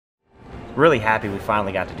really happy we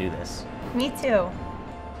finally got to do this. Me too.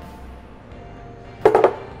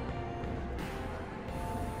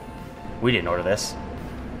 We didn't order this.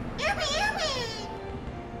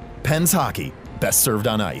 Pens hockey, best served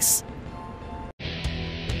on ice.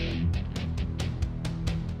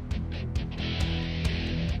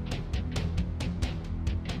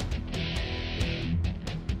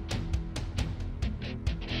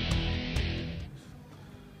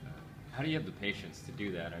 How do you have the patience to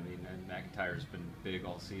do that? I mean, McIntyre's been big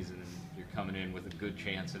all season, and you're coming in with a good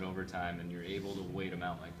chance at overtime, and you're able to wait him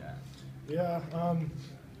out like that. Yeah,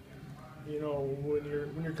 you know,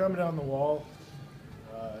 when you're coming down the wall,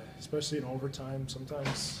 especially in overtime,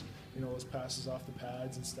 sometimes you know those passes off the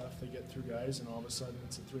pads and stuff, they get through guys, and all of a sudden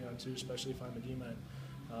it's a 3-on-2, especially if I'm a D-man,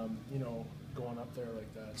 you know, going up there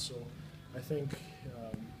like that. So I think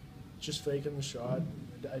just faking the shot.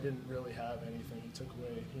 I didn't really have anything. He took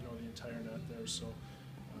away, you know, the entire net there. So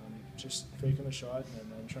just faking the shot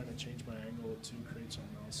and then trying to change my angle to create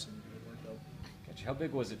something else, and it worked out. Gotcha. How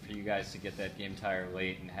big was it for you guys to get that game tire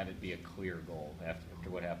late and have it be a clear goal after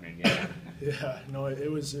what happened in game? Yeah, no,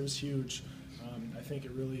 it was huge. I think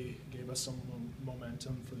it really gave us some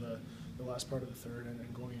momentum for the last part of the third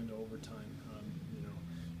and going into overtime. You know,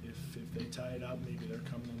 if they tie it up, maybe they're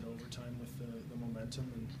coming into overtime with the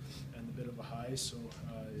momentum and a bit of a high. So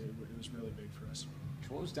it was really big for us.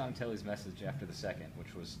 What was Don Telly's message after the second,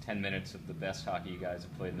 which was 10 minutes of the best hockey you guys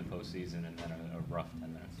have played in the postseason, and then a rough 10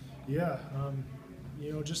 minutes? Yeah,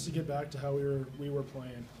 you know, just to get back to how we were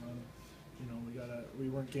playing. You know, we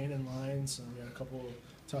weren't gaining lines, and we had a couple of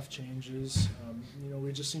tough changes. You know,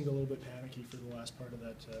 we just seemed a little bit panicky for the last part of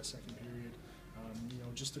that second period. You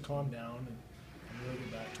know, just to calm down and really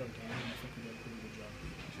get back to our game. And I think we did a pretty good job.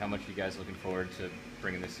 How much are you guys looking forward to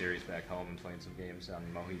bringing this series back home and playing some games on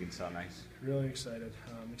Mohegan Sun Ice? Really excited.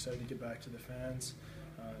 Excited to get back to the fans,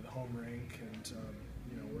 the home rink, and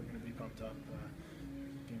you know, we're going to be pumped up.